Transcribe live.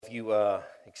if you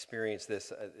experienced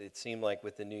this. It seemed like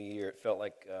with the new year, it felt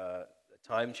like a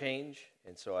time change.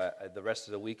 And so the rest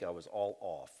of the week, I was all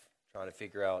off, trying to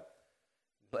figure out,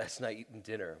 last night eating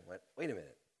dinner, went, wait a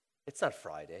minute, it's not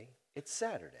Friday, it's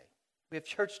Saturday. We have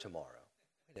church tomorrow.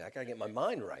 I got to get my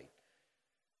mind right.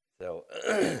 So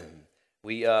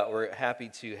we're happy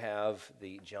to have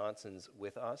the Johnsons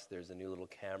with us. There's a new little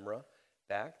camera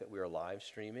back that we are live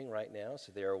streaming right now,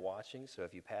 so they are watching. So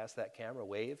if you pass that camera,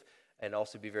 wave, and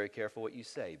also be very careful what you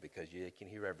say because you can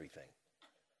hear everything.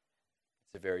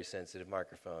 It's a very sensitive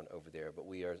microphone over there, but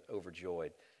we are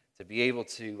overjoyed to be able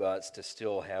to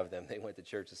still have them. They went to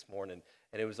church this morning,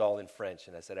 and it was all in French,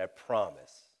 and I said, I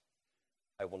promise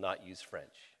I will not use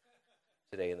French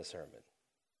today in the sermon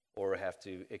or have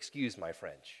to excuse my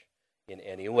French in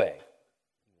any way.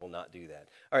 Will not do that.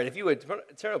 All right, if you would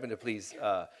turn open to please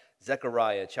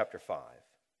Zechariah chapter 5.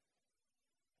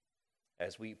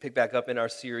 As we pick back up in our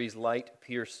series, Light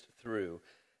Pierced Through,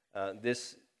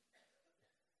 this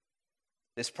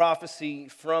prophecy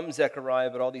from Zechariah,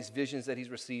 but all these visions that he's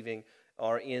receiving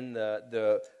are in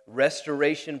the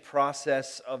restoration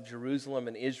process of Jerusalem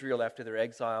and Israel after their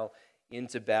exile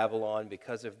into Babylon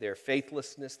because of their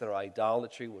faithlessness, their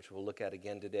idolatry, which we'll look at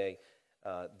again today.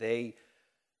 They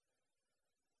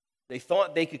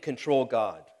thought they could control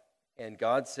God, and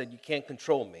God said, you can't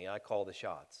control me, I call the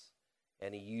shots.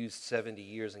 And he used 70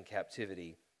 years in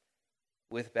captivity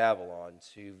with Babylon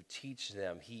to teach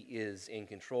them he is in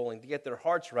control and to get their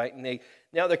hearts right. And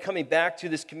now they're coming back to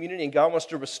this community, and God wants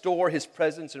to restore his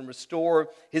presence and restore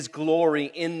his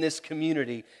glory in this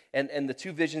community. And the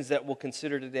two visions that we'll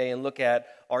consider today and look at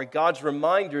are God's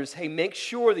reminders, hey, make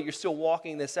sure that you're still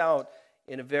walking this out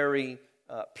in a very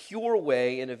pure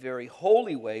way, in a very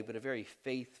holy way, but a very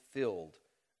faith-filled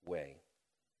way.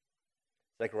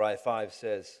 Zechariah 5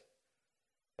 says,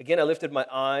 again I lifted my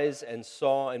eyes and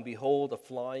saw, and behold, a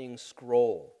flying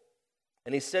scroll.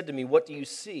 And he said to me, what do you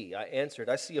see? I answered,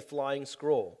 I see a flying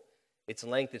scroll. Its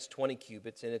length is 20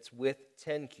 cubits, and its width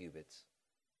 10 cubits.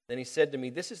 Then he said to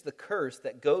me, this is the curse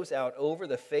that goes out over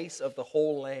the face of the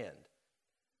whole land.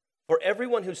 For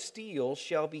everyone who steals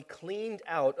shall be cleaned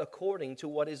out according to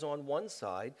what is on one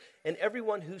side, and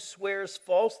everyone who swears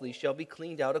falsely shall be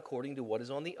cleaned out according to what is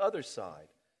on the other side.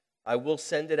 I will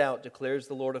send it out, declares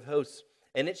the Lord of hosts,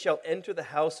 and it shall enter the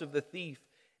house of the thief,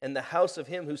 and the house of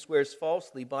him who swears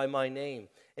falsely by my name,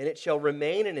 and it shall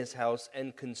remain in his house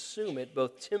and consume it,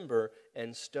 both timber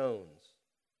and stones.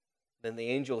 Then the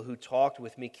angel who talked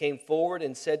with me came forward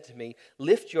and said to me,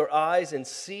 lift your eyes and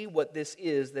see what this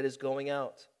is that is going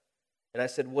out. And I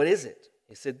said, what is it?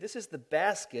 He said, this is the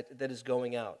basket that is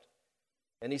going out.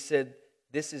 And he said,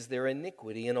 this is their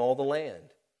iniquity in all the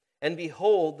land. And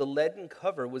behold, the leaden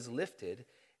cover was lifted,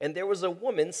 and there was a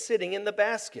woman sitting in the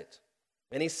basket.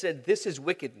 And he said, this is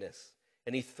wickedness.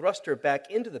 And he thrust her back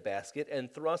into the basket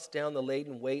and thrust down the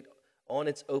laden weight on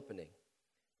its opening.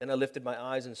 Then I lifted my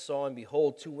eyes and saw, and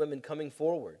behold, two women coming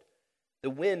forward. The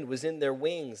wind was in their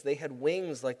wings. They had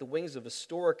wings like the wings of a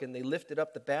stork, and they lifted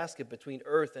up the basket between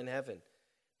earth and heaven.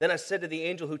 Then I said to the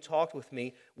angel who talked with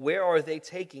me, where are they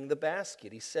taking the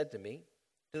basket? He said to me,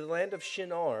 to the land of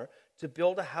Shinar, to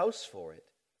build a house for it.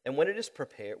 And when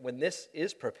this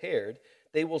is prepared,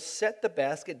 they will set the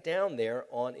basket down there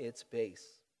on its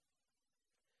base.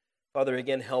 Father,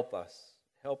 again, help us.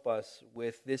 Help us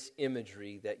with this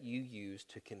imagery that you use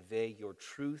to convey your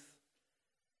truth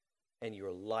and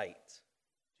your light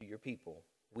to your people.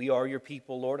 We are your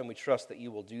people, Lord, and we trust that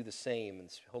you will do the same. And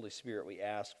Holy Spirit, we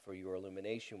ask for your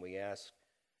illumination. We ask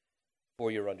for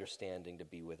your understanding to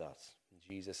be with us. In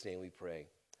Jesus' name we pray.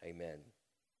 Amen.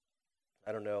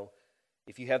 I don't know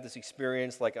if you have this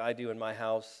experience like I do in my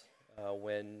house,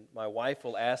 when my wife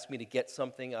will ask me to get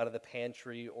something out of the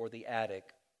pantry or the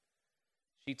attic,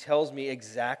 she tells me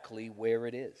exactly where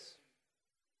it is.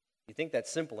 You think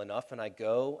that's simple enough, and I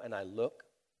go and I look,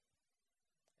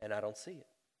 and I don't see it.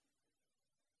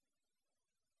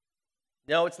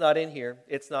 No, it's not in here.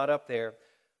 It's not up there.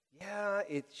 Yeah,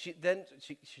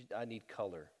 I need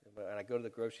color. And I go to the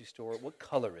grocery store. What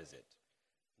color is it?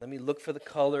 Let me look for the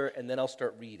color, and then I'll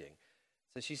start reading.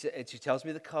 So she said, and she tells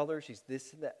me the color. She's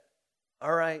this and that.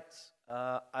 All right,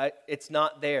 it's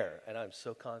not there, and I'm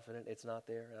so confident it's not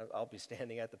there. I'll be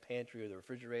standing at the pantry or the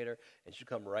refrigerator, and she'll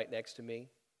come right next to me and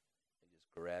just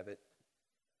grab it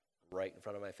right in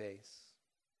front of my face.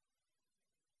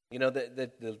 You know,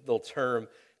 the little term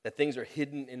that things are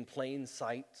hidden in plain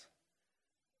sight.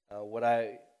 What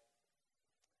I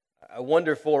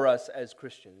wonder for us as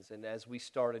Christians, and as we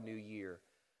start a new year,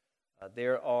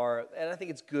 there are, and I think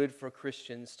it's good for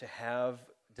Christians to have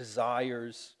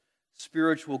desires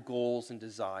spiritual goals and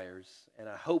desires, and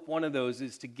I hope one of those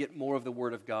is to get more of the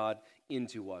Word of God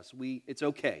into us. It's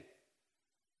okay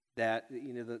that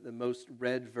the most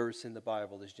read verse in the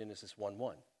Bible is Genesis 1:1.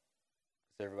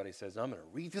 Because everybody says, I'm going to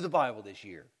read through the Bible this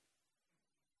year.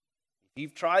 If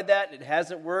you've tried that and it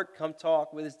hasn't worked, come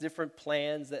talk with us. Different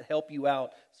plans that help you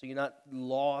out so you're not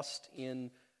lost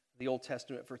in the Old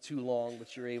Testament for too long,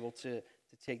 but you're able to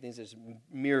take things. There's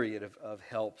a myriad of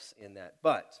helps in that.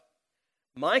 But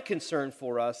my concern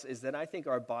for us is that I think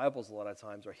our Bibles a lot of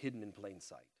times are hidden in plain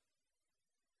sight.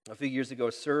 A few years ago,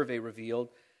 a survey revealed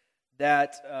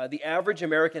that the average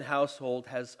American household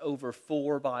has over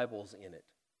 4 Bibles in it,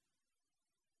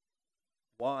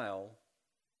 while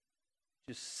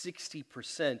just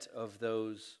 60% of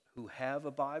those who have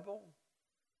a Bible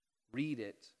read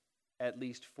it at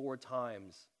least 4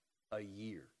 times a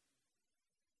year.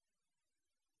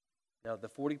 Now, the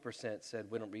 40% said,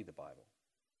 we don't read the Bible.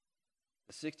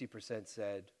 The 60%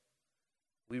 said,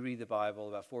 we read the Bible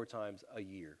about 4 times a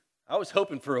year. I was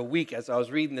hoping for a week as I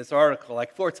was reading this article,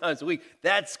 like 4 times a week.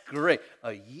 That's great.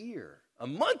 A year. A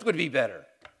month would be better.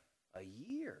 A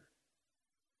year.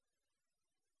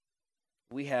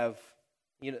 We have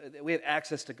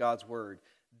access to God's Word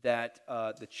that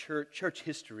the church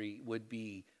history would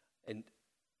be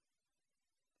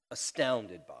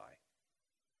astounded by.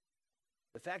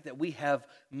 The fact that we have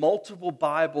multiple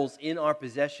Bibles in our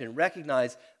possession,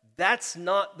 recognize that's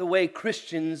not the way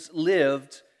Christians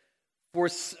lived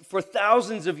for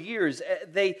thousands of years.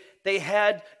 They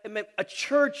had, a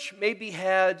church maybe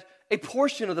had a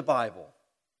portion of the Bible.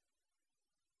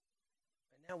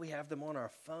 And now we have them on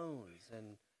our phones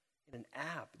and in an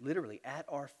app, literally at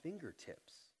our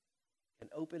fingertips. And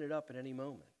open it up at any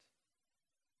moment.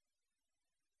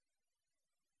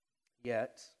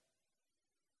 Yet,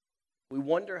 we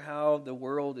wonder how the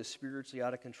world is spiritually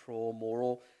out of control,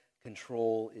 moral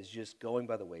control is just going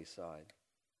by the wayside.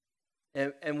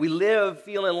 And we live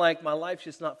feeling like my life's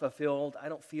just not fulfilled. I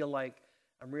don't feel like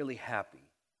I'm really happy.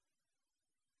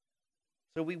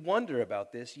 So we wonder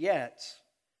about this, yet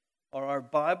are our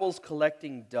Bibles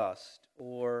collecting dust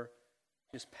or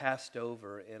just passed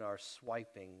over in our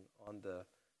swiping on the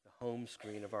home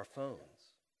screen of our phones?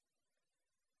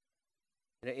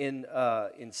 In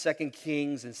 2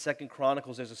 Kings and 2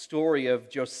 Chronicles, there's a story of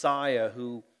Josiah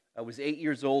who was 8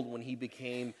 years old when he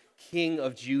became king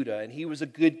of Judah. And he was a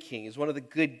good king. He was one of the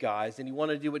good guys, and he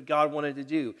wanted to do what God wanted to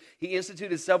do. He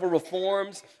instituted several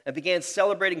reforms and began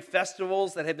celebrating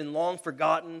festivals that had been long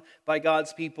forgotten by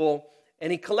God's people.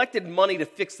 And he collected money to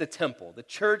fix the temple. The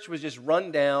church was just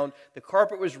run down. The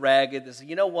carpet was ragged. They said,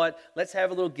 you know what? Let's have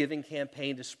a little giving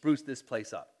campaign to spruce this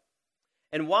place up.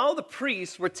 And while the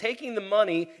priests were taking the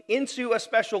money into a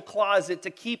special closet to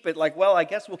keep it, like, well, I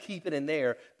guess we'll keep it in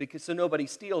there because so nobody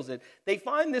steals it, they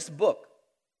find this book.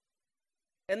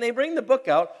 And they bring the book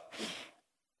out,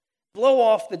 blow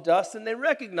off the dust, and they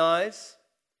recognize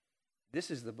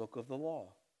this is the book of the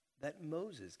law that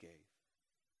Moses gave.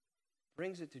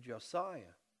 Brings it to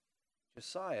Josiah.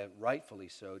 Josiah, rightfully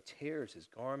so, tears his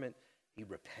garment. He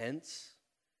repents.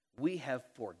 We have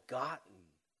forgotten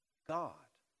God.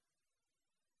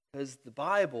 Because the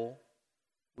Bible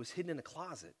was hidden in a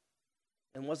closet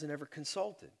and wasn't ever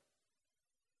consulted.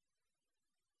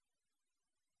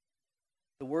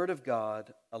 The Word of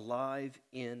God, alive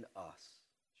in us,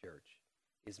 church,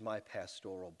 is my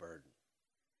pastoral burden.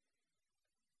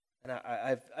 And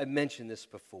I've mentioned this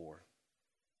before.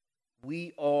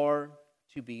 We are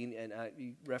to be, and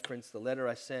you referenced the letter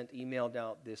I sent, emailed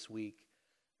out this week.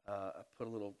 I put a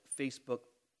little Facebook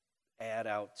ad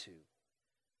out too.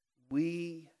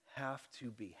 We have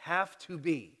to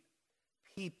be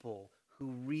people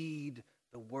who read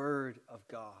the Word of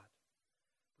God.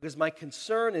 Because my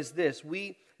concern is this,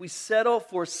 we settle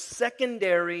for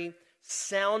secondary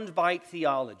soundbite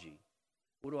theology.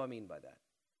 What do I mean by that?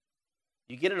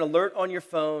 You get an alert on your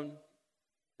phone,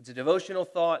 it's a devotional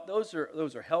thought, those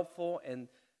are helpful and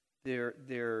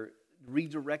they're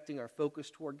redirecting our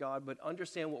focus toward God, but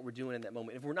understand what we're doing in that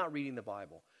moment. If we're not reading the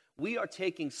Bible, we are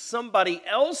taking somebody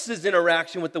else's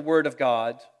interaction with the Word of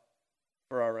God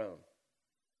for our own.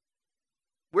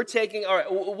 We're taking, all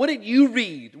right, what did you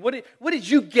read? What did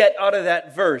you get out of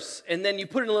that verse? And then you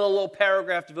put in a little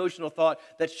paragraph devotional thought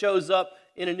that shows up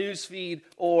in a news feed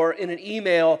or in an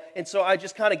email. And so I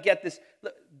just kind of get this.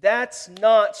 Look, that's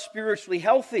not spiritually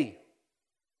healthy.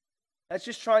 That's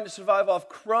just trying to survive off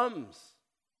crumbs.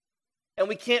 And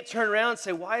we can't turn around and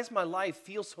say, why does my life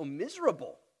feel so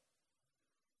miserable?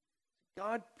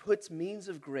 God puts means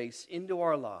of grace into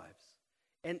our lives.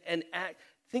 And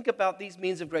think about these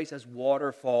means of grace as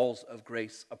waterfalls of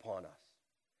grace upon us.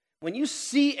 When you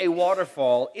see a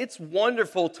waterfall, it's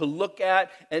wonderful to look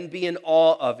at and be in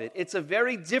awe of it. It's a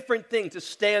very different thing to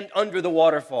stand under the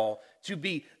waterfall, to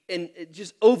be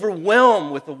just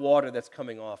overwhelmed with the water that's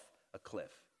coming off a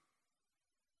cliff.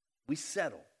 We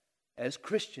settle. As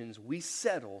Christians, we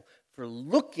settle for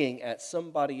looking at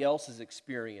somebody else's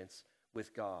experience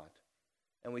with God.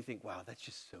 And we think, wow, that's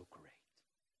just so great.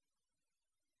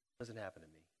 It doesn't happen to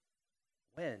me.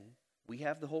 When we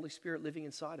have the Holy Spirit living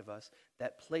inside of us,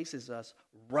 that places us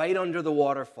right under the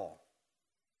waterfall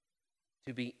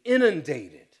to be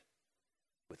inundated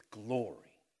with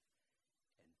glory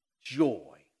and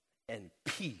joy and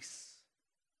peace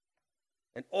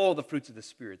and all the fruits of the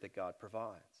Spirit that God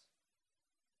provides.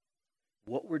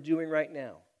 What we're doing right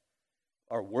now,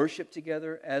 our worship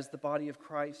together as the body of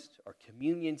Christ, our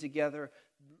communion together,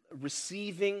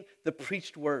 receiving the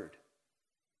preached word.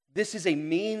 This is a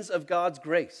means of God's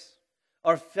grace.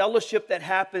 Our fellowship that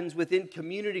happens within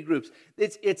community groups,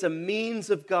 it's a means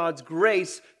of God's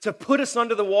grace to put us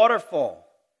under the waterfall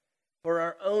for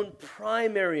our own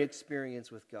primary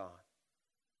experience with God.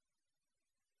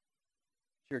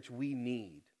 Church, we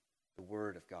need the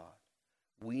Word of God.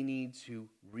 We need to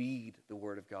read the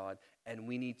Word of God, and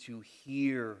we need to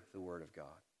hear the Word of God.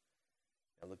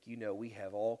 Now look, we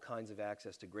have all kinds of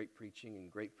access to great preaching,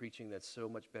 and great preaching that's so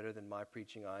much better than my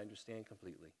preaching. I understand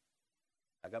completely.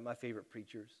 I got my favorite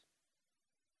preachers.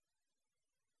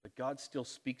 But God still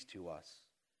speaks to us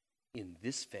in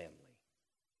this family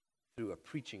through a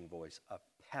preaching voice, a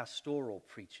pastoral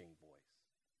preaching voice.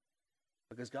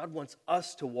 Because God wants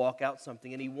us to walk out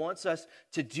something, and He wants us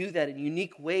to do that in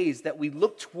unique ways that we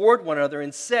look toward one another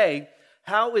and say,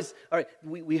 all right,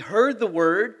 we heard the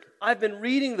Word, I've been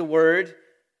reading the Word,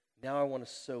 now I want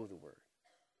to sow the Word.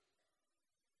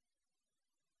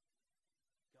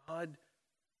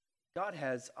 God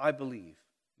has, I believe,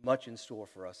 much in store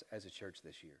for us as a church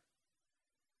this year.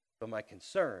 But my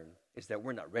concern is that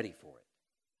we're not ready for it.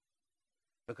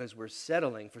 Because we're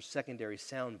settling for secondary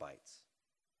sound bites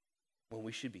when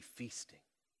we should be feasting.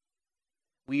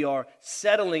 We are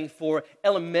settling for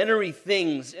elementary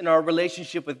things in our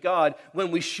relationship with God when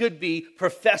we should be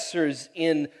professors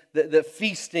in the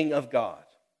feasting of God.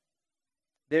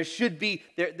 There should be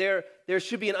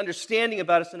an understanding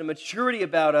about us and a maturity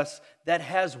about us that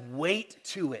has weight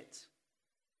to it.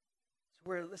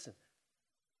 So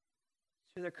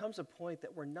there comes a point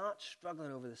that we're not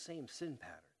struggling over the same sin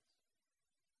patterns.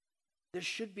 There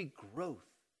should be growth,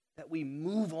 that we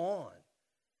move on.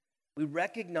 We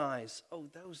recognize,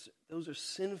 those are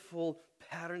sinful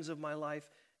patterns of my life,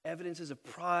 evidences of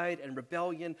pride and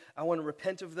rebellion. I want to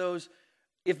repent of those.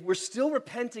 If we're still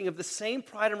repenting of the same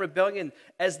pride and rebellion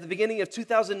as the beginning of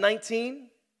 2019,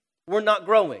 we're not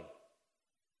growing.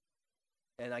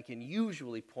 And I can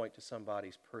usually point to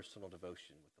somebody's personal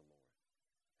devotion with the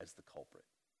Lord as the culprit.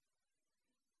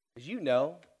 Because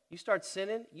you start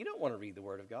sinning, you don't want to read the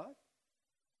Word of God.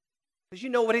 Because you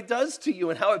know what it does to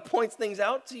you and how it points things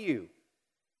out to you.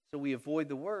 So we avoid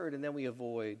the Word, and then we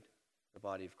avoid the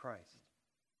body of Christ.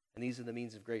 And these are the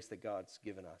means of grace that God's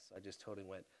given us. I just totally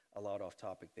went a lot off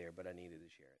topic there, but I needed to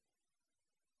share it.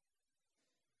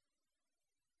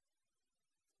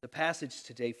 The passage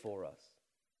today for us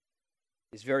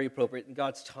is very appropriate, and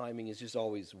God's timing is just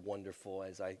always wonderful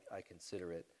as I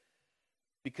consider it.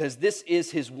 Because this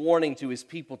is His warning to His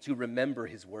people to remember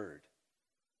His word.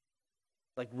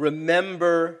 Like,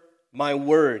 remember my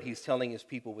word, He's telling His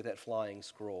people with that flying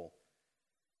scroll.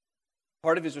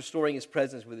 Part of His restoring His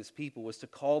presence with His people was to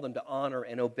call them to honor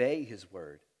and obey His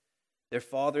word. Their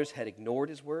fathers had ignored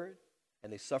His word,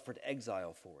 and they suffered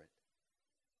exile for it.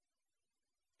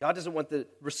 God doesn't want the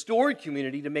restored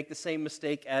community to make the same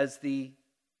mistake as the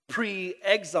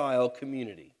pre-exile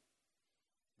community.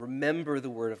 Remember the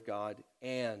word of God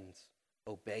and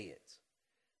obey it.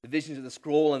 The visions of the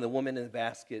scroll and the woman in the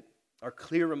basket are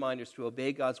clear reminders to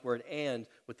obey God's word, and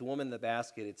with the woman in the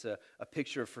basket, it's a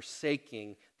picture of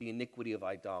forsaking the iniquity of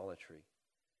idolatry.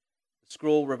 The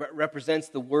scroll represents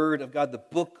the word of God, the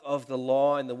book of the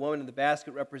law, and the woman in the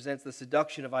basket represents the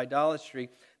seduction of idolatry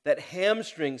that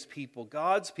hamstrings people,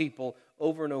 God's people,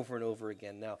 over and over and over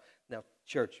again. Now,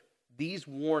 church, these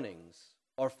warnings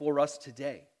are for us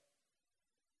today.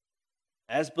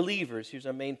 As believers, here's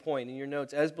our main point in your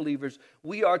notes. As believers,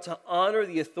 we are to honor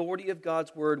the authority of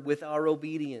God's word with our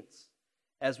obedience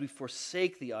as we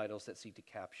forsake the idols that seek to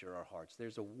capture our hearts.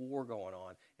 There's a war going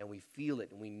on, and we feel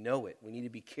it, and we know it. We need to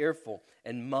be careful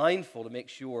and mindful to make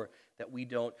sure that we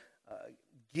don't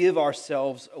give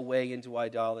ourselves away into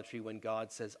idolatry when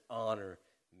God says, honor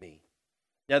me.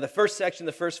 Now, the first section,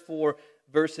 the first 4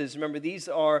 verses, remember, these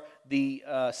are the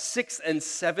 6th and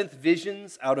 7th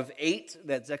visions out of 8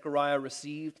 that Zechariah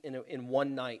received in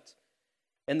one night.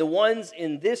 And the ones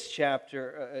in this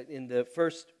chapter, in the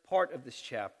first part of this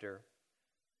chapter,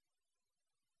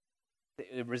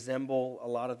 they resemble a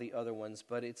lot of the other ones,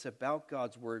 but it's about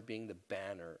God's word being the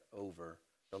banner over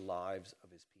the lives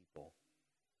of his people.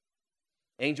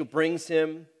 Angel brings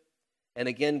him and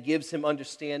again gives him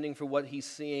understanding for what he's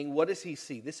seeing. What does he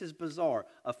see? This is bizarre.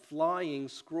 A flying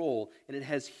scroll, and it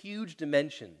has huge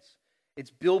dimensions. It's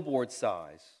billboard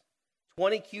size.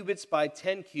 20 cubits by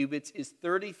 10 cubits is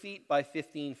 30 feet by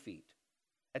 15 feet.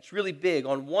 That's really big.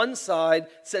 On one side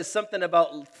says something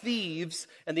about thieves,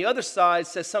 and the other side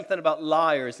says something about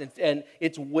liars. And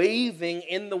it's waving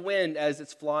in the wind as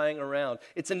it's flying around.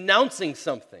 It's announcing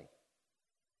something.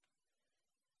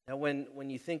 Now, when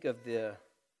you think of the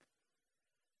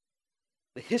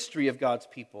history of God's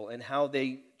people and how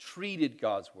they treated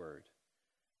God's word,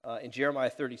 in Jeremiah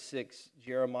 36,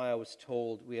 Jeremiah was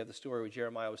told, we have the story where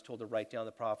Jeremiah was told to write down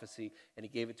the prophecy, and he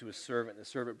gave it to his servant, and the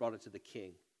servant brought it to the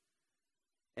king.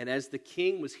 And as the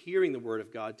king was hearing the word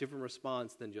of God, different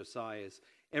response than Josiah's.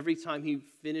 Every time he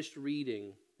finished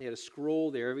reading, they had a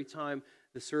scroll there. Every time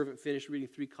the servant finished reading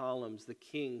 3 columns, the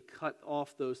king cut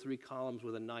off those 3 columns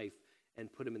with a knife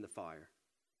and put them in the fire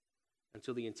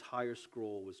until the entire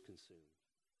scroll was consumed.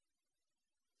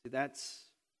 See,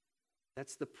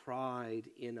 that's the pride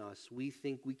in us. We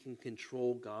think we can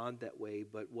control God that way,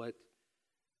 but what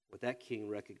that king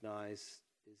recognized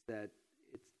is that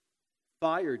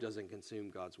fire doesn't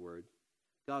consume God's word.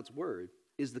 God's word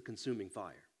is the consuming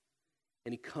fire,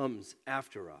 and he comes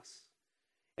after us.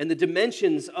 And the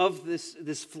dimensions of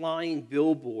this flying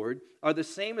billboard are the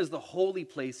same as the holy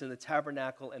place in the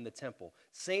tabernacle and the temple.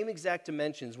 Same exact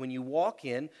dimensions. When you walk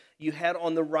in, you had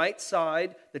on the right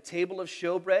side the table of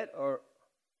showbread, or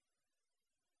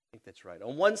I think that's right.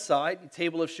 On one side, the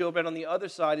table of showbread. On the other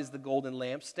side is the golden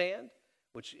lampstand,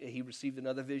 which he received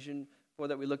another vision for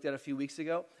that we looked at a few weeks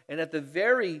ago. And at the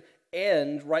very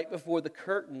end, right before the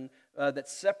curtain that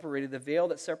separated, the veil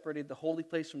that separated the holy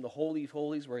place from the Holy of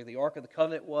Holies, where the Ark of the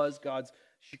Covenant was, God's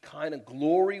Shekinah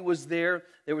glory was there.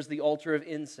 There was the altar of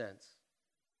incense.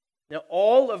 Now,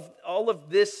 all of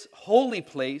this holy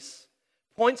place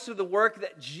points to the work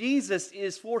that Jesus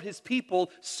is for his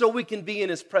people so we can be in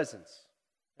his presence.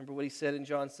 Remember what he said in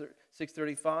John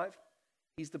 6:35?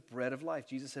 He's the bread of life.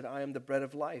 Jesus said, I am the bread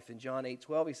of life. In John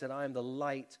 8:12, he said, I am the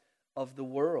light of the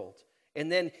world.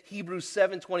 And then Hebrews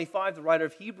 7:25, the writer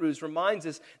of Hebrews reminds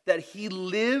us that he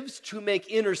lives to make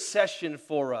intercession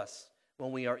for us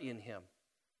when we are in him.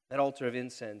 That altar of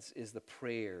incense is the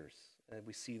prayers. And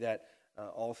we see that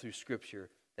all through Scripture,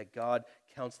 that God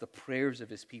counts the prayers of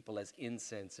his people as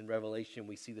incense. In Revelation,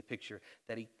 we see the picture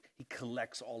that he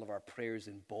collects all of our prayers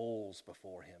in bowls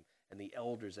before him. And the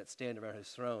elders that stand around his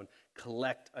throne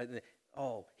collect.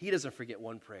 He doesn't forget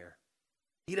one prayer.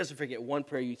 He doesn't forget one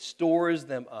prayer. He stores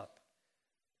them up.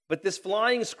 But this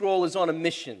flying scroll is on a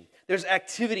mission. There's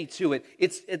activity to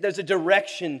it. There's a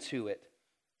direction to it.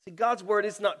 See, God's word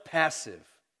is not passive.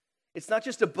 It's not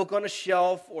just a book on a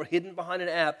shelf or hidden behind an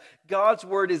app. God's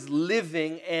word is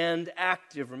living and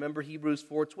active. Remember Hebrews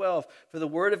 4:12. For the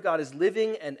word of God is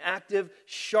living and active,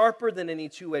 sharper than any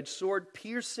two-edged sword,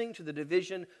 piercing to the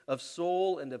division of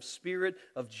soul and of spirit,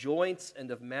 of joints and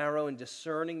of marrow, and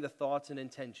discerning the thoughts and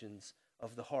intentions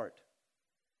of the heart.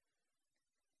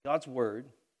 God's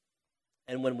word,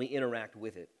 and when we interact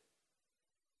with it,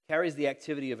 carries the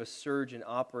activity of a surgeon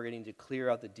operating to clear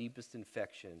out the deepest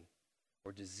infection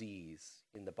or disease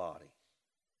in the body.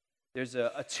 There's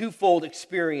a twofold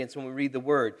experience when we read the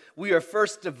word. We are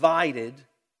first divided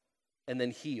and then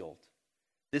healed.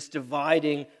 This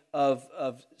dividing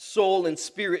of soul and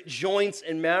spirit, joints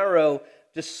and marrow,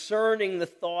 discerning the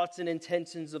thoughts and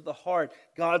intentions of the heart.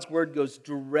 God's word goes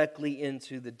directly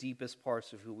into the deepest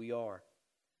parts of who we are.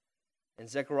 And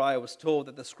Zechariah was told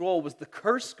that the scroll was the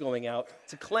curse going out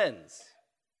to cleanse.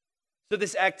 So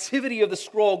this activity of the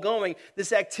scroll going,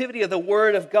 this activity of the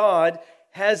Word of God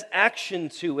has action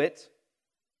to it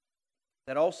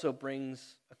that also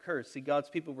brings a curse. See, God's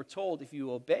people were told, if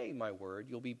you obey my word,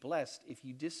 you'll be blessed. If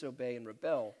you disobey and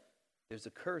rebel, there's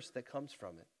a curse that comes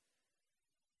from it.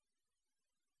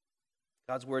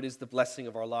 God's word is the blessing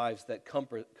of our lives that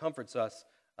comforts us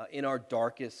in our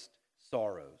darkest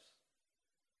sorrows.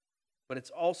 But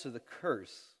it's also the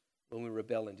curse when we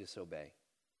rebel and disobey.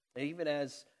 And even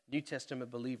as New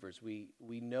Testament believers, we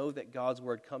know that God's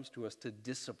word comes to us to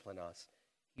discipline us.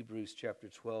 Hebrews chapter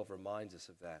 12 reminds us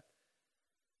of that.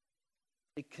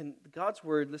 God's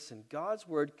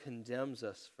word condemns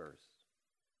us first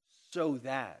so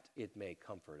that it may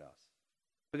comfort us.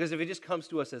 Because if it just comes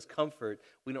to us as comfort,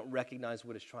 we don't recognize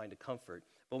what it's trying to comfort.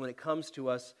 But when it comes to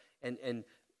us and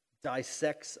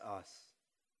dissects us,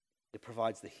 it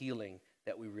provides the healing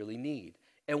that we really need.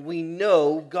 And we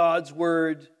know God's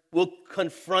word will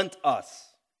confront us.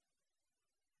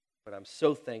 But I'm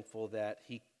so thankful that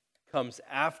he comes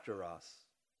after us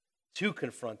to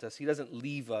confront us. He doesn't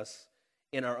leave us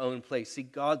in our own place. See,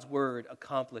 God's word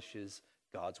accomplishes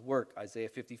God's work. Isaiah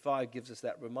 55 gives us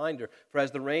that reminder. For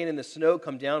as the rain and the snow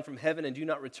come down from heaven and do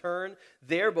not return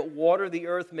there, but water the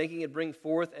earth, making it bring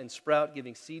forth and sprout,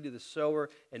 giving seed to the sower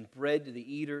and bread to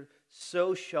the eater,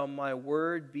 so shall my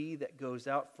word be that goes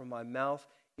out from my mouth.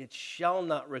 It shall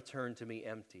not return to me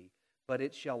empty, but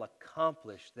it shall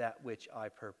accomplish that which I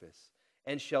purpose,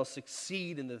 and shall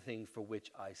succeed in the thing for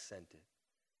which I sent it.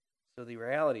 So the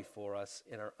reality for us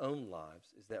in our own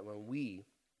lives is that when we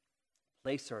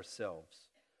place ourselves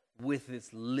with this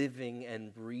living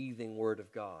and breathing Word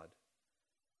of God,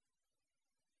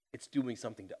 it's doing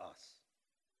something to us.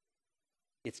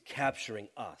 It's capturing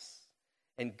us.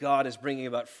 And God is bringing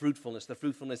about fruitfulness, the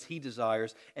fruitfulness He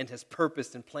desires and has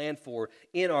purposed and planned for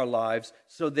in our lives.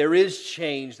 So there is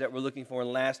change that we're looking for,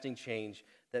 and lasting change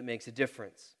that makes a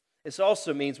difference. This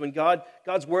also means when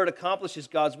God's word accomplishes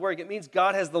God's work, it means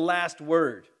God has the last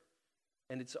word.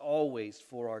 And it's always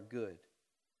for our good.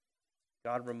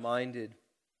 God reminded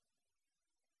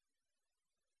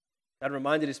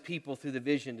his people through the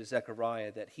vision to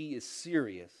Zechariah that he is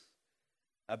serious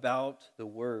about the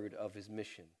word of his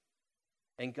mission.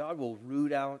 And God will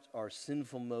root out our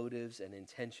sinful motives and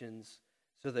intentions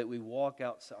so that we walk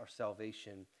out our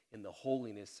salvation in the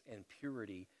holiness and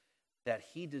purity that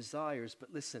he desires.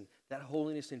 But listen, that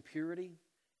holiness and purity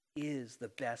is the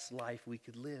best life we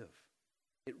could live.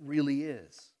 It really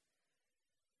is.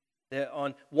 That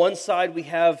on one side we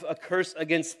have a curse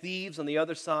against thieves, on the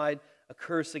other side a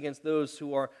curse against those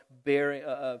who are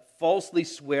falsely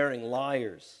swearing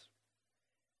liars.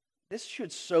 This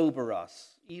should sober us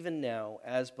even now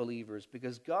as believers,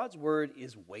 because God's word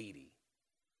is weighty.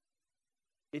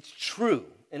 It's true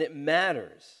and it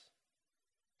matters.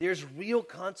 There's real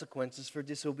consequences for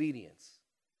disobedience.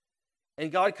 And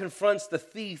God confronts the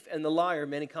thief and the liar.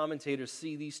 Many commentators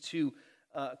see these two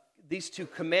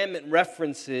commandment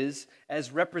references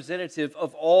as representative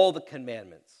of all the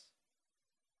commandments.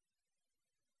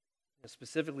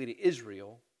 Specifically to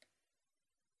Israel,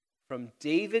 from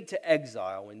David to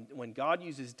exile, when God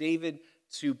uses David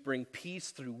to bring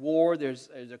peace through war, there's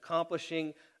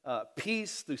accomplishing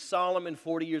peace through Solomon,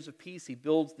 40 years of peace. He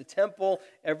builds the temple.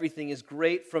 Everything is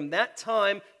great. From that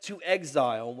time to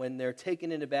exile, when they're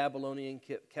taken into Babylonian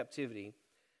captivity,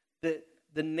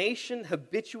 the nation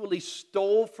habitually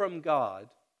stole from God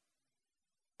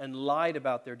and lied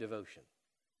about their devotion.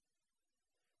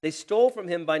 They stole from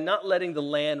him by not letting the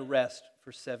land rest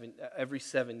for every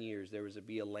 7 years. There was to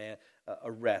be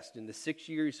a rest. In the 6th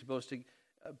year, you're supposed to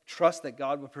trust that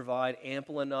God would provide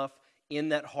ample enough in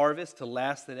that harvest to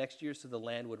last the next year so the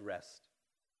land would rest.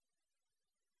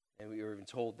 And we were even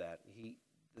told that. The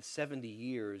 70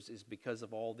 years is because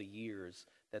of all the years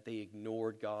that they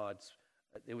ignored God's.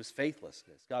 It was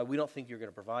faithlessness. God, we don't think you're going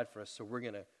to provide for us, so we're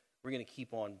going to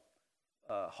keep on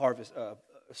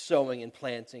sowing and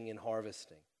planting and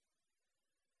harvesting.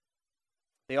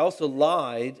 They also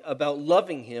lied about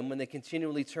loving him when they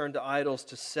continually turned to idols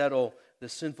to settle the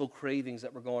sinful cravings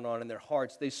that were going on in their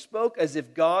hearts. They spoke as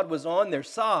if God was on their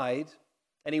side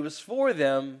and he was for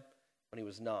them when he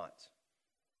was not.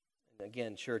 And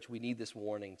again, church, we need this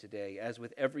warning today. As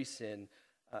with every sin,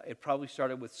 it probably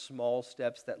started with small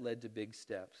steps that led to big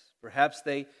steps. Perhaps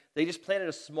they just planted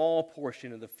a small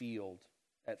portion of the field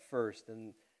at first,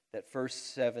 and that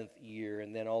first 7th year,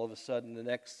 and then all of a sudden the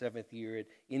next 7th year it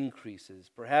increases.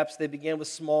 Perhaps they began with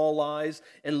small lies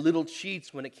and little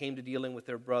cheats when it came to dealing with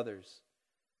their brothers.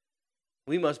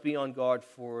 We must be on guard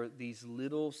for these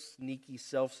little sneaky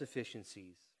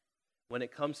self-sufficiencies when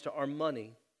it comes to our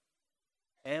money,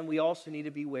 and we also need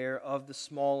to beware of the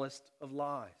smallest of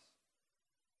lies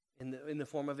in the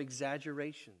form of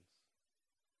exaggerations.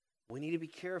 We need to be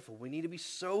careful. We need to be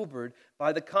sobered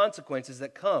by the consequences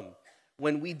that come.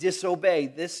 When we disobey,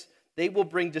 they will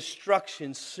bring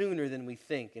destruction sooner than we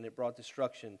think, and it brought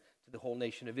destruction to the whole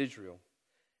nation of Israel.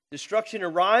 Destruction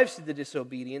arrives to the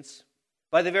disobedience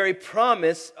by the very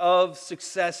promise of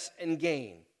success and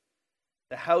gain.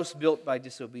 The house built by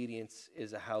disobedience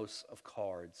is a house of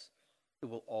cards. It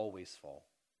will always fall.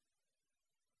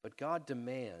 But God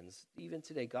demands, even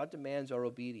today, God demands our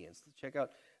obedience. Check out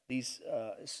these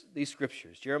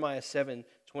scriptures. Jeremiah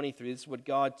 7:23. This is what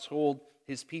God told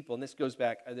his people. And this goes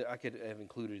back, I could have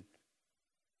included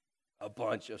a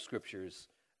bunch of scriptures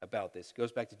about this. It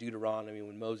goes back to Deuteronomy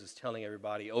when Moses is telling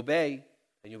everybody, obey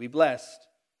and you'll be blessed.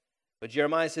 But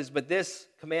Jeremiah says, but this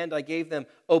command I gave them,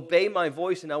 obey my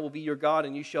voice and I will be your God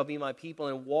and you shall be my people,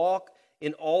 and walk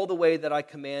in all the way that I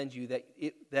command you,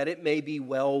 that it may be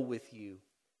well with you.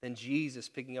 Then Jesus,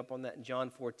 picking up on that in John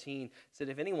 14, said,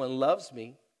 if anyone loves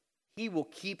me, he will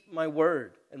keep my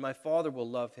word, and my Father will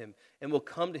love him and will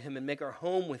come to him and make our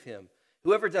home with him.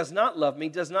 Whoever does not love me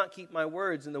does not keep my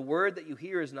words, and the word that you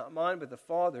hear is not mine, but the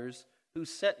Father's who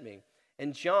sent me.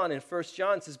 And John, in 1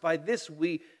 John, says, by this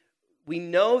we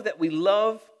know that we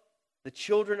love the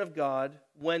children of God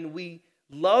when we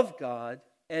love God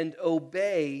and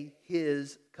obey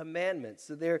his commandments.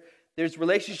 So there's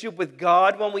relationship with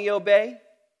God when we obey.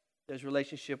 There's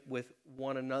relationship with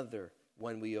one another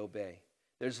when we obey.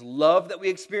 There's love that we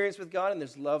experience with God, and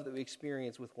there's love that we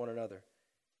experience with one another.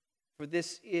 For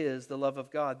this is the love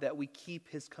of God, that we keep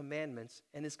his commandments.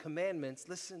 And his commandments,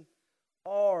 listen,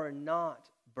 are not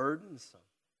burdensome.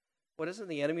 What, doesn't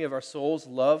the enemy of our souls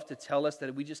love to tell us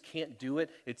that we just can't do it?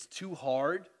 It's too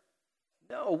hard.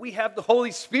 No, we have the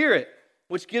Holy Spirit,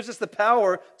 which gives us the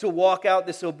power to walk out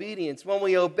this obedience. When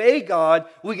we obey God,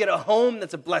 we get a home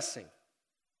that's a blessing,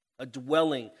 a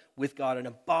dwelling with God, an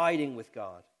abiding with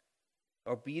God.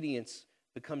 Obedience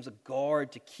becomes a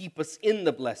guard to keep us in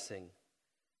the blessing.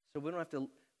 So we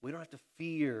don't have to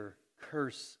fear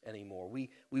curse anymore. We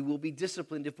will be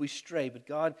disciplined if we stray, but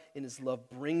God in his love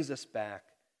brings us back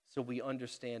so we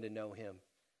understand and know him.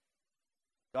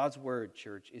 God's word,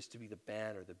 church, is to be the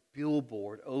banner, the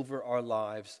billboard over our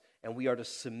lives, and we are to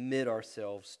submit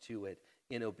ourselves to it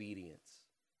in obedience.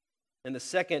 And the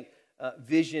second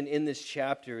vision in this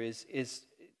chapter is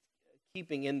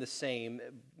keeping in the same.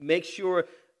 Make sure,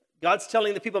 God's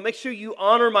telling the people, make sure you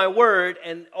honor my word,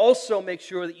 and also make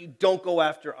sure that you don't go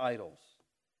after idols.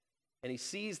 And he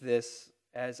sees this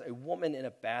as a woman in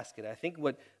a basket. I think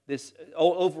what this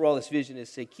overall this vision is,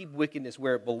 say, keep wickedness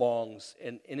where it belongs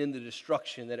and in the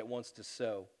destruction that it wants to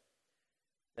sow.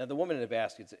 Now, the woman in a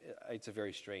basket, it's a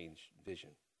very strange vision.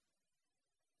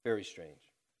 Very strange.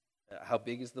 How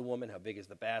big is the woman? How big is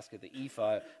the basket? The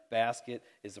ephah basket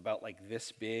is about like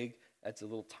this big. That's a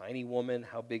little tiny woman.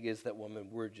 How big is that woman?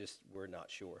 We're not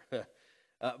sure.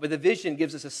 But the vision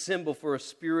gives us a symbol for a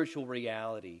spiritual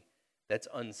reality that's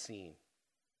unseen.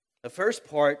 The first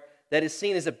part that is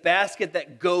seen is a basket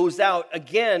that goes out.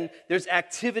 Again, there's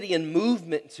activity and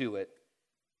movement to it.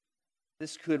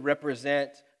 This could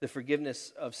represent the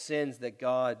forgiveness of sins that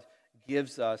God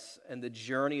gives us and the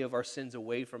journey of our sins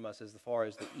away from us as far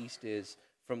as the east is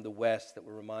from the west that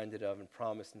we're reminded of and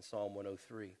promised in Psalm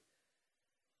 103.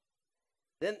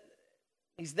 Then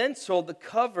he's then told the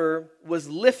cover was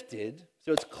lifted,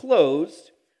 so it's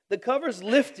closed. The cover's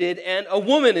lifted and a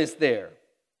woman is there.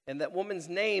 And that woman's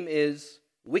name is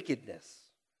Wickedness.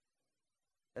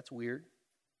 That's weird.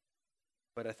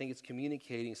 But I think it's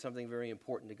communicating something very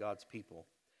important to God's people.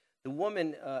 The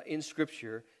woman in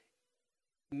Scripture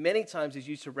many times is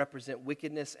used to represent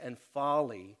wickedness and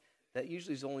folly that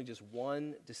usually is only just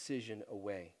one decision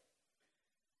away.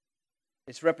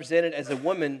 It's represented as a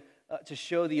woman to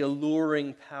show the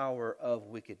alluring power of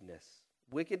wickedness.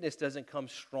 Wickedness doesn't come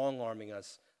strong-arming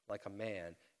us like a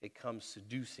man. It comes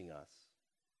seducing us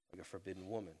like a forbidden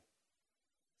woman.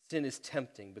 Sin is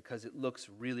tempting because it looks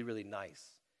really, really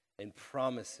nice and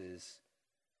promises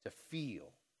to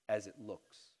feel as it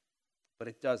looks. But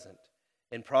it doesn't.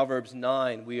 In Proverbs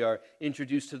 9, we are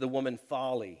introduced to the woman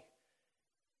folly.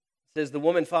 It says, the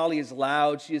woman folly is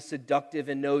loud, she is seductive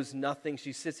and knows nothing.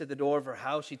 She sits at the door of her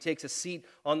house. She takes a seat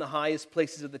on the highest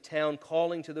places of the town,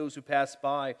 calling to those who pass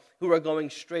by, who are going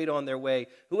straight on their way.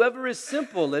 Whoever is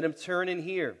simple, let him turn in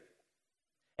here.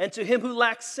 And to him who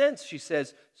lacks sense, she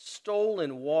says,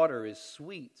 stolen water is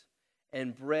sweet,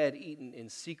 and bread eaten in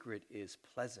secret is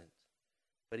pleasant.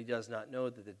 But he does not know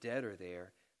that the dead are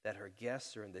there, that her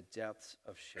guests are in the depths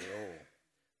of Sheol.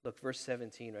 Look, verse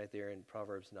 17 right there in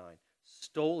Proverbs 9.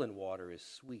 Stolen water is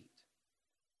sweet.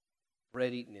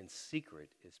 Bread eaten in secret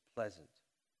is pleasant.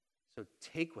 So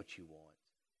take what you want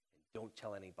and don't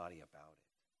tell anybody about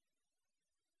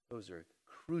it. Those are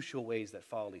crucial ways that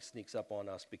folly sneaks up on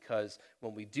us, because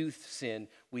when we do sin,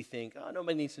 we think, oh,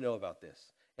 nobody needs to know about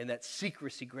this. And that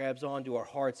secrecy grabs onto our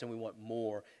hearts and we want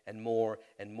more and more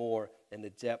and more, and the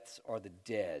depths are the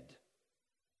dead.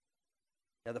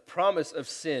 Now, the promise of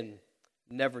sin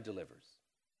never delivers.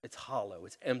 It's hollow,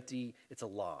 it's empty, it's a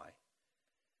lie.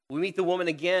 We meet the woman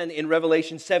again in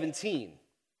Revelation 17.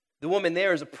 The woman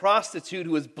there is a prostitute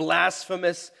who is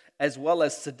blasphemous as well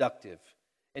as seductive.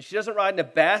 And she doesn't ride in a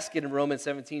basket in Romans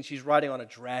 17. She's riding on a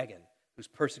dragon who's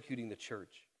persecuting the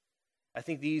church. I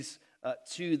think these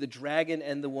two, the dragon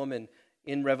and the woman,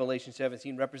 in Revelation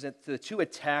 17 represent the two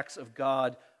attacks of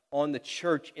God on the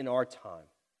church in our time.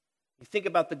 You think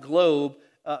about the globe,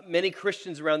 many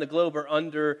Christians around the globe are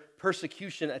under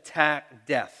persecution, attack,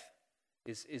 death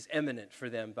is imminent for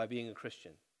them by being a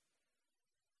Christian.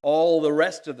 All the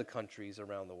rest of the countries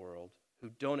around the world who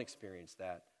don't experience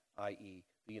that, i.e.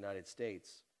 the United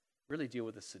States, really deal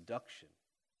with the seduction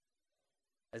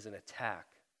as an attack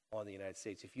on the United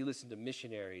States. If you listen to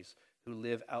missionaries who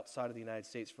live outside of the United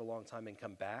States for a long time and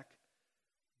come back,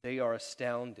 they are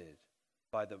astounded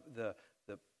by the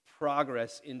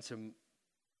progress into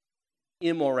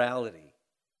immorality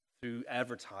through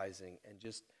advertising and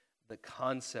just the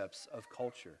concepts of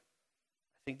culture.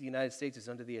 I think the United States is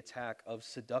under the attack of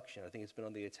seduction. I think it's been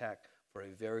on the attack for a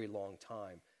very long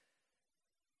time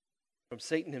from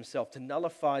Satan himself to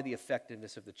nullify the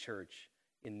effectiveness of the church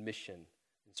in mission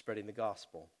and spreading the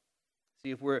gospel.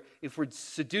 See, if we're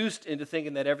seduced into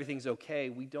thinking that everything's okay,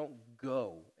 we don't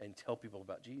go and tell people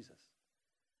about Jesus.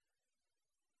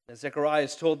 As Zechariah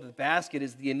is told that the basket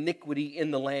is the iniquity in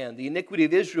the land. The iniquity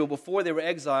of Israel before they were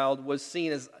exiled was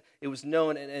seen as, it was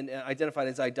known and identified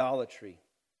as idolatry.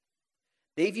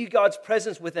 They viewed God's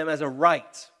presence with them as a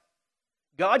right.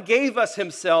 God gave us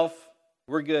himself,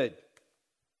 we're good.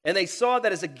 And they saw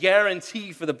that as a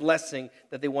guarantee for the blessing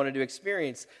that they wanted to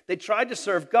experience. They tried to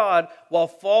serve God while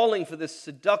falling for the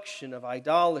seduction of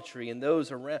idolatry and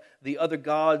those around, the other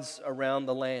gods around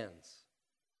the lands.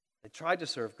 They tried to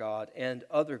serve God and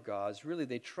other gods. Really,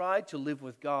 they tried to live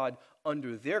with God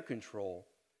under their control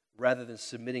rather than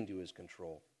submitting to his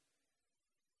control.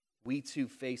 We too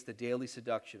face the daily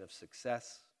seduction of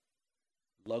success,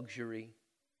 luxury,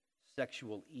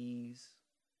 sexual ease,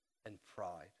 and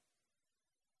pride.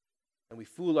 And we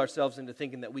fool ourselves into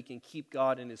thinking that we can keep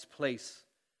God in his place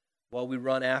while we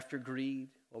run after greed,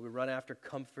 while we run after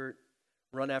comfort,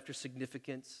 run after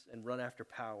significance, and run after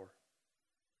power.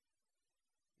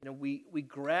 You know, we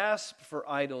grasp for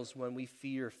idols when we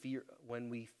feel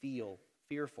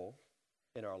fearful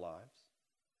in our lives.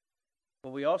 But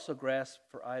we also grasp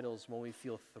for idols when we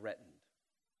feel threatened.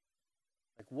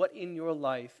 Like, what in your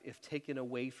life, if taken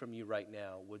away from you right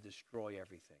now, would destroy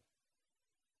everything?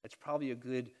 It's probably a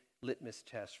good litmus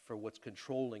test for what's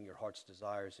controlling your heart's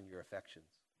desires and your affections.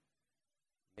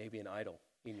 Maybe an idol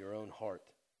in your own heart.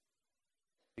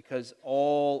 Because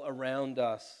all around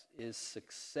us is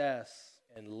success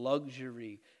and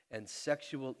luxury and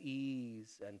sexual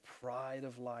ease and pride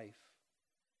of life.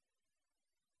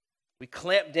 We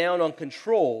clamp down on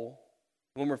control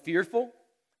when we're fearful.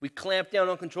 We clamp down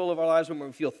on control of our lives when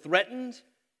we feel threatened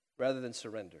rather than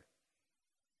surrender.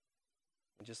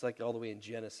 And just like all the way in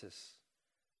Genesis,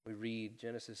 we read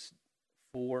Genesis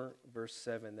 4, verse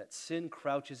 7, that sin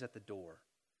crouches at the door.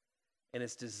 And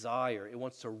its desire, it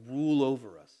wants to rule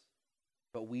over us.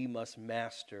 But we must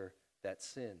master that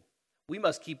sin. We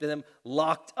must keep them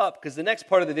locked up, because the next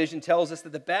part of the vision tells us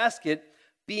that the basket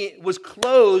was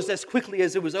closed as quickly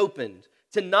as it was opened,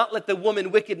 to not let the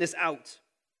woman wickedness out.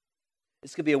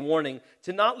 This could be a warning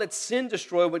to not let sin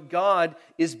destroy what God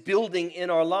is building in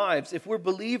our lives. If we're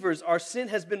believers, our sin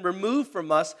has been removed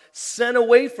from us, sent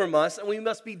away from us, and we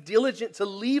must be diligent to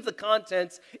leave the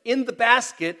contents in the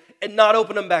basket and not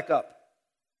open them back up,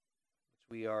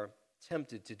 which we are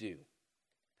tempted to do.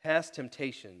 Past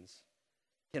temptations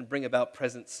can bring about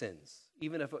present sins.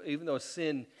 Even though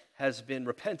sin has been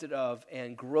repented of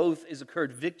and growth is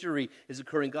occurred, victory is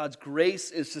occurring, God's grace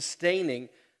is sustaining,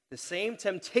 the same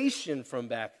temptation from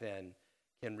back then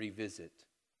can revisit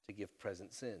to give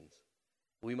present sins.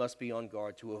 We must be on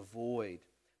guard to avoid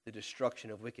the destruction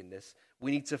of wickedness.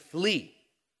 We need to flee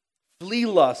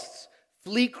lusts,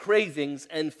 flee cravings,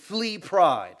 and flee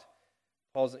pride.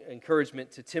 Paul's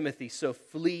encouragement to Timothy, so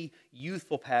flee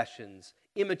youthful passions,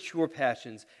 immature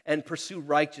passions, and pursue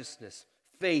righteousness,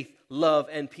 faith, love,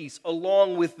 and peace,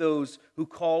 along with those who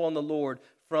call on the Lord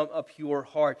from a pure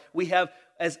heart. We have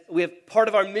part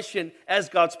of our mission as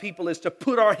God's people is to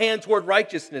put our hand toward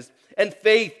righteousness and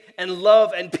faith and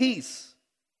love and peace.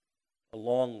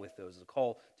 Along with those, a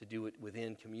call to do it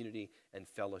within community and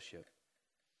fellowship.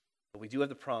 But we do have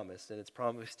the promise, and it's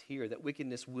promised here, that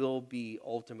wickedness will be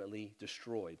ultimately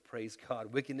destroyed. Praise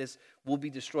God. Wickedness will be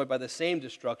destroyed by the same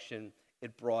destruction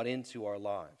it brought into our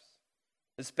lives.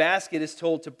 This basket is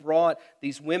told to brought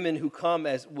these women who come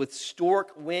as with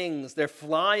stork wings. They're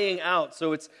flying out,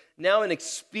 so it's now an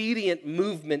expedient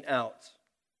movement out.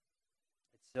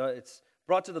 It's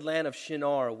brought to the land of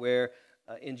Shinar, where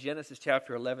in Genesis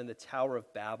chapter 11, the Tower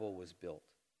of Babel was built.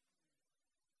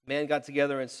 Man got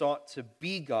together and sought to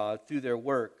be God through their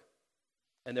work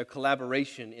and their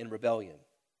collaboration in rebellion.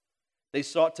 They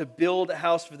sought to build a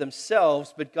house for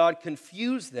themselves, but God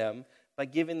confused them by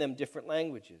giving them different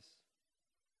languages.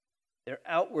 Their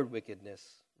outward wickedness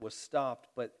was stopped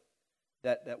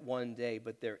that one day,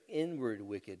 but their inward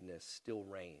wickedness still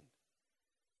reigned.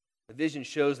 The vision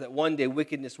shows that one day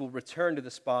wickedness will return to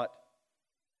the spot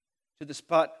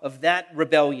of that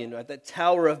rebellion, at the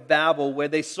Tower of Babel, where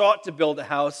they sought to build a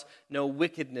house. No,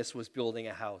 wickedness was building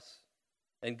a house.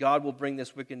 And God will bring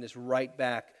this wickedness right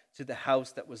back to the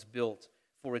house that was built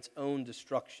for its own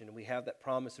destruction. And we have that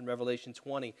promise in Revelation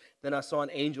 20. Then I saw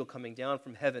an angel coming down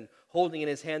from heaven, holding in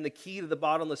his hand the key to the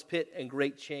bottomless pit and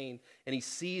great chain. And he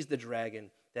seized the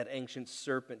dragon, that ancient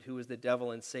serpent who is the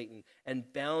devil and Satan,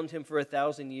 and bound him for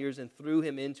 1,000 years and threw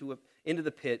him into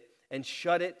the pit and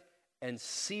shut it and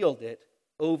sealed it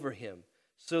over him,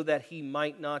 so that he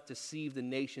might not deceive the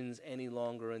nations any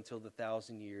longer until the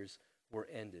 1,000 years were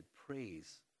ended.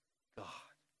 Praise God.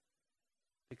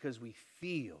 Because we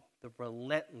feel the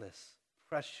relentless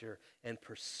pressure and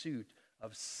pursuit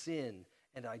of sin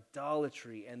and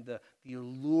idolatry and the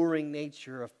alluring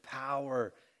nature of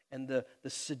power and the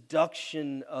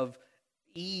seduction of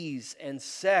ease and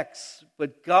sex.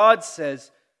 But God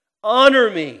says, honor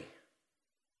me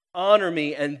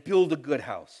and build a good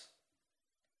house.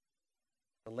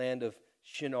 The land of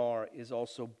Shinar is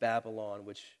also Babylon,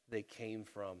 which they came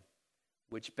from,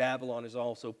 which Babylon is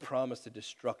also promised a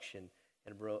destruction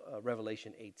in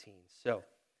Revelation 18. So,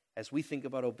 as we think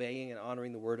about obeying and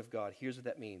honoring the Word of God, here's what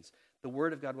that means. The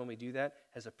Word of God, when we do that,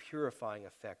 has a purifying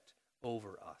effect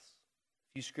over us.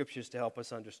 A few scriptures to help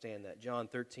us understand that. John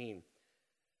 13.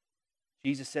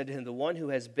 Jesus said to him, the one who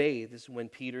has bathed, this is when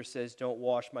Peter says, don't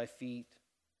wash my feet.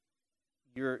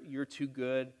 You're too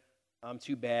good. I'm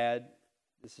too bad.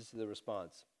 This is the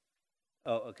response.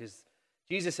 Because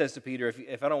Jesus says to Peter,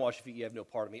 if I don't wash your feet, you have no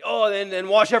part of me. Oh, then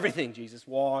wash everything, Jesus.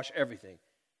 Wash everything.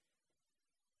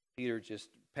 Peter, just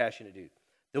passionate dude.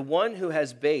 The one who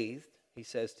has bathed, he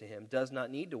says to him, does not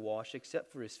need to wash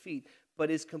except for his feet, but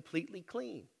is completely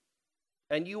clean.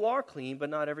 And you are clean, but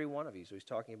not every one of you. So he's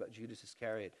talking about Judas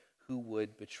Iscariot, who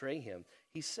would betray him.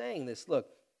 He's saying this, look,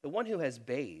 the one who has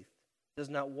bathed does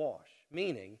not wash,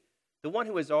 meaning the one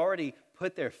who has already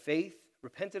put their faith,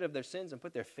 repented of their sins and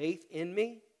put their faith in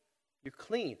me, you're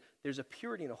clean. There's a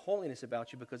purity and a holiness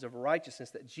about you because of righteousness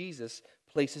that Jesus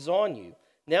places on you.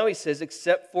 Now he says,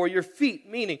 except for your feet,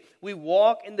 meaning we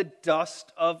walk in the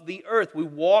dust of the earth. We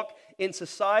walk in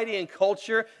society and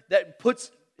culture that puts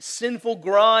sinful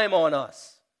grime on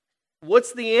us.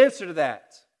 What's the answer to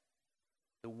that?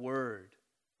 The Word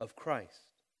of Christ.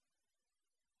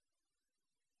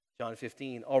 John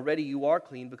 15, already you are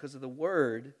clean because of the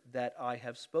word that I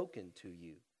have spoken to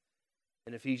you.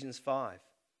 In Ephesians 5,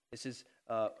 this is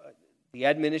the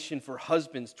admonition for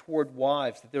husbands toward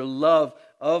wives, that their love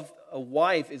of a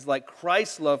wife is like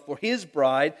Christ's love for his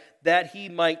bride, that he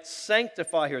might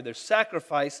sanctify her, their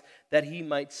sacrifice, that he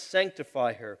might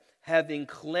sanctify her, having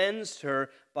cleansed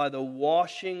her by the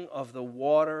washing of the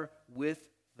water with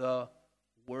the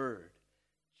word.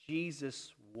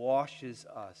 Jesus washes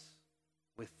us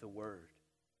with the word.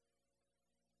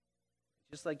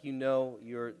 Just like you know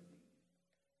your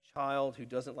child who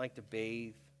doesn't like to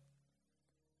bathe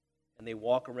and they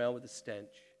walk around with a stench.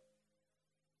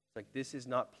 It's like, this is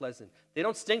not pleasant. They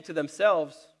don't stink to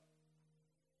themselves.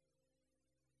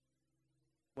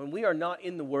 When we are not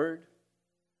in the word,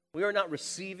 we are not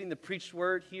receiving the preached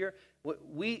word here,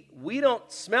 we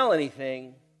don't smell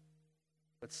anything,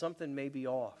 but something may be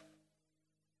off.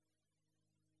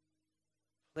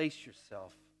 Place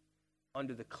yourself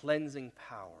under the cleansing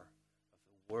power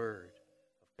of the Word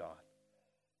of God.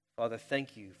 Father,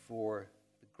 thank you for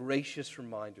the gracious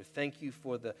reminder. Thank you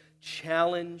for the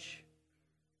challenge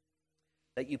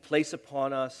that you place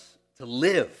upon us to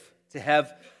live, to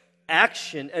have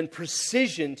action and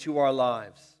precision to our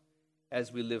lives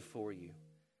as we live for you.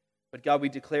 But God, we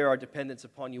declare our dependence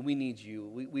upon you. We need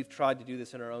you. We've tried to do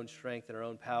this in our own strength and our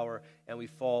own power, and we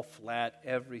fall flat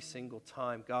every single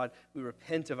time. God, we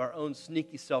repent of our own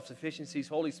sneaky self-sufficiencies.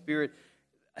 Holy Spirit,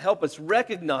 help us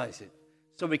recognize it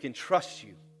so we can trust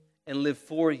you and live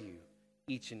for you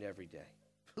each and every day.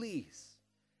 Please.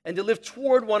 And to live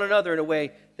toward one another in a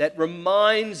way that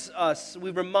reminds us,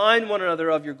 we remind one another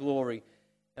of your glory,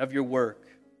 of your work,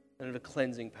 and of the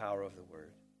cleansing power of the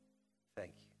word.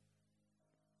 Thank you.